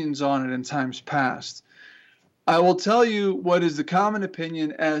opinions on it in times past. I will tell you what is the common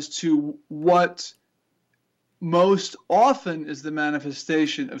opinion as to what most often is the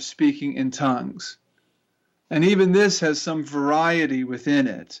manifestation of speaking in tongues. And even this has some variety within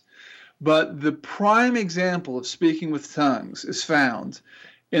it. But the prime example of speaking with tongues is found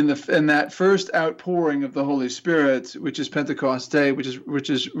in that first outpouring of the Holy Spirit, which is Pentecost Day, which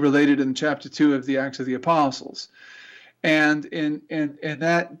is related in chapter 2 of the Acts of the Apostles. And in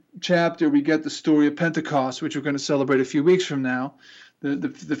that chapter, we get the story of Pentecost, which we're going to celebrate a few weeks from now,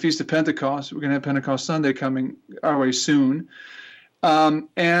 the Feast of Pentecost. We're going to have Pentecost Sunday coming our way soon.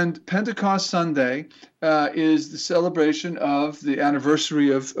 And Pentecost Sunday is the celebration of the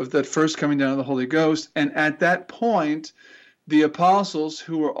anniversary of that first coming down of the Holy Ghost. And at that point, the apostles,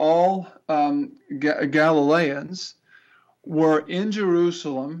 who were all Galileans, were in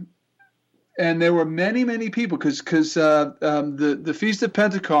Jerusalem. And there were many, many people because the Feast of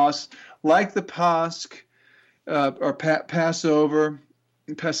Pentecost, like the Pasch or Passover,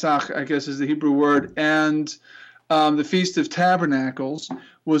 Pesach, I guess is the Hebrew word, and the Feast of Tabernacles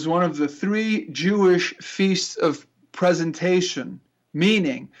was one of the 3 Jewish feasts of presentation,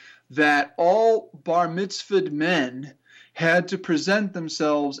 meaning that all bar mitzvahed men had to present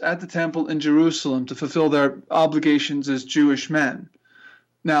themselves at the temple in Jerusalem to fulfill their obligations as Jewish men.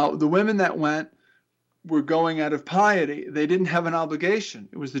 Now, the women that went were going out of piety. They didn't have an obligation.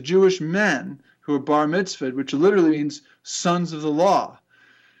 It was the Jewish men who were bar mitzvahed, which literally means sons of the law.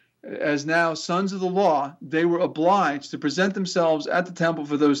 As now sons of the law, they were obliged to present themselves at the temple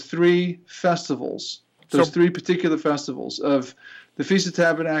for those 3 festivals, those 3 particular festivals of the Feast of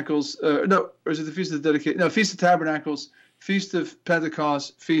Tabernacles, or is it the Feast of Dedication? No, Feast of Tabernacles, Feast of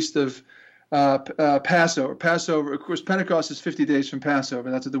Pentecost, Feast of Passover. Passover, of course, Pentecost is 50 days from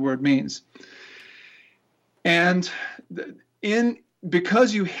Passover. That's what the word means. And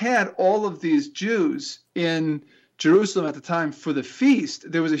because you had all of these Jews in Jerusalem at the time for the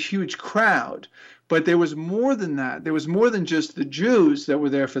feast, there was a huge crowd. But there was more than that. There was more than just the Jews that were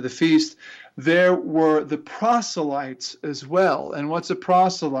there for the feast. There were the proselytes as well. And what's a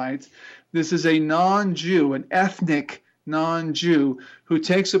proselyte? This is a non-Jew, an ethnic non-Jew who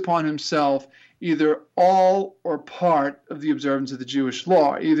takes upon himself either all or part of the observance of the Jewish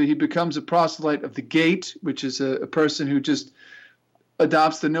law. Either he becomes a proselyte of the gate, which is a person who just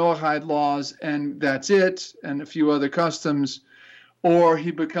adopts the Noahide laws and that's it, and a few other customs, or he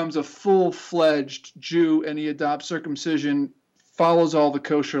becomes a full-fledged Jew and he adopts circumcision, follows all the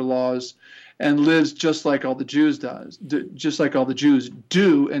kosher laws, and lives just like all the Jews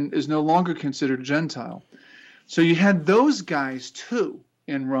do, and is no longer considered a Gentile. So you had those guys too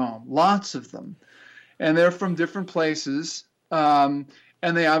in Rome, lots of them. And they're from different places, and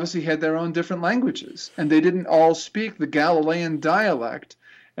they obviously had their own different languages. And they didn't all speak the Galilean dialect.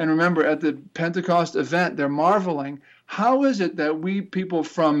 And remember, at the Pentecost event, they're marveling, how is it that we people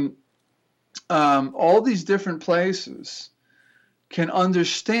from all these different places can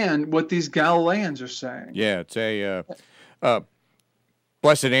understand what these Galileans are saying? Yeah, it's a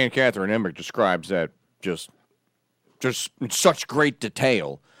Blessed Anne Catherine Emmerich describes that just in such great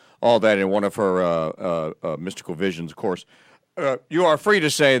detail, all that in one of her mystical visions, of course. You are free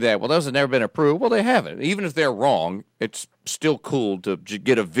to say that, well, those have never been approved. Well, they haven't. Even if they're wrong, it's still cool to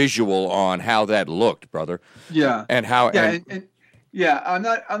get a visual on how that looked, brother. Yeah. And how. Yeah, yeah.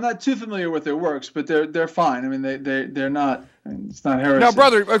 I'm not too familiar with their works, but they're fine. I mean, they're not. It's not heresy. Now,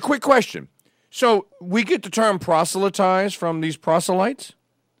 brother, a quick question. So we get the term proselytize from these proselytes?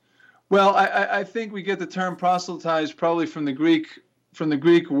 Well, I think we get the term proselytize probably from the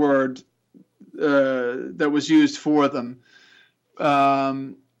Greek word that was used for them.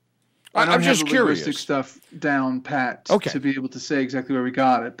 I'm just curious. Linguistic stuff down pat to be able to say exactly where we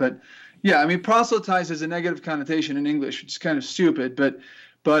got it, but yeah, I mean, proselytize has a negative connotation in English, which is kind of stupid.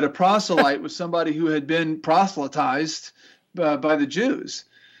 But a proselyte was somebody who had been proselytized by the Jews,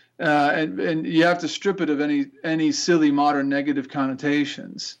 and you have to strip it of any silly modern negative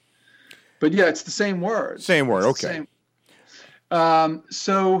connotations. But yeah, it's the same word. Same word. Okay.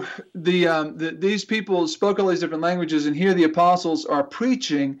 So these people spoke all these different languages, and here the apostles are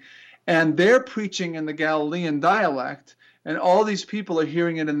preaching, and they're preaching in the Galilean dialect, and all these people are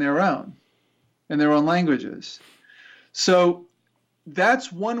hearing it in their own languages. So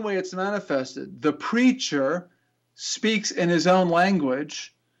that's one way it's manifested. The preacher speaks in his own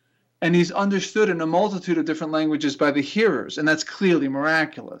language, and he's understood in a multitude of different languages by the hearers, and that's clearly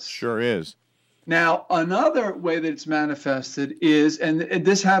miraculous. Sure is. Now, another way that it's manifested is, and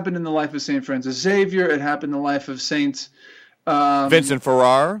this happened in the life of St. Francis Xavier, it happened in the life of St. Vincent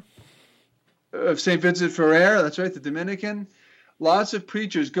Ferrer. Of St. Vincent Ferrer, that's right, the Dominican. Lots of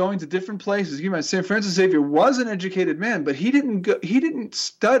preachers going to different places. St. Francis Xavier was an educated man, but he didn't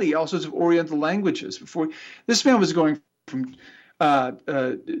study all sorts of Oriental languages before. This man was going from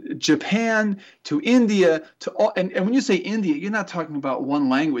Japan to India to all, and when you say India, you're not talking about one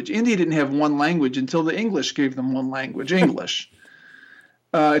language. India didn't have one language until the English gave them one language, English.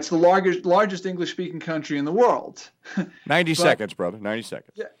 It's the largest English-speaking country in the world. 90 seconds, brother. 90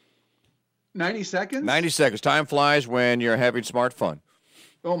 seconds. Yeah. 90 seconds? 90 seconds. Time flies when you're having smart fun.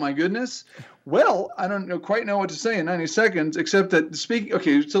 Oh, my goodness. Well, I don't quite know what to say in 90 seconds, except that speaking.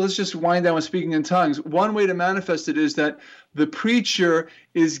 Okay, so let's just wind down with speaking in tongues. One way to manifest it is that the preacher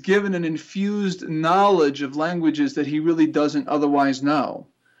is given an infused knowledge of languages that he really doesn't otherwise know.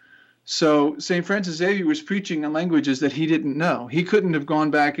 So St. Francis Xavier was preaching in languages that he didn't know. He couldn't have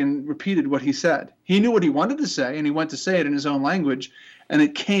gone back and repeated what he said. He knew what he wanted to say, and he went to say it in his own language, and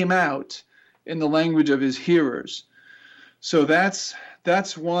it came out in the language of his hearers. So that's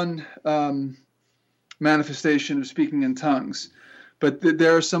one manifestation of speaking in tongues. But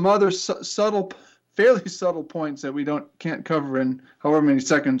there are some other fairly subtle points that we can't cover in however many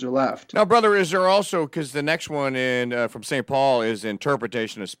seconds are left. Now, brother, is there also, because the next one from St. Paul is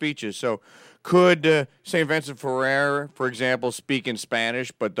interpretation of speeches, so could St. Vincent Ferrer, for example, speak in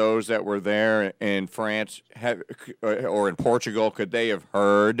Spanish, but those that were there in France or in Portugal, could they have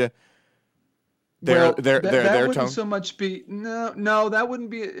heard their wouldn't tongue? so much be no, that wouldn't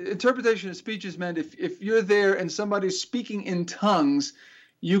be interpretation of speech is meant if you're there and somebody's speaking in tongues,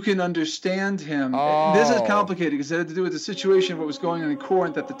 you can understand him. Oh. This is complicated because it had to do with the situation of what was going on in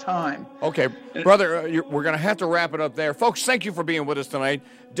Corinth at the time. Okay, brother, we're going to have to wrap it up there. Folks, thank you for being with us tonight.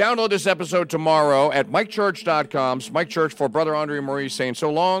 Download this episode tomorrow at MikeChurch.com. It's Mike Church for Brother André Marie saying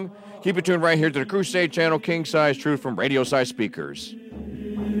so long. Keep it tuned right here to the Crusade Channel, King Size Truth from Radio Size Speakers.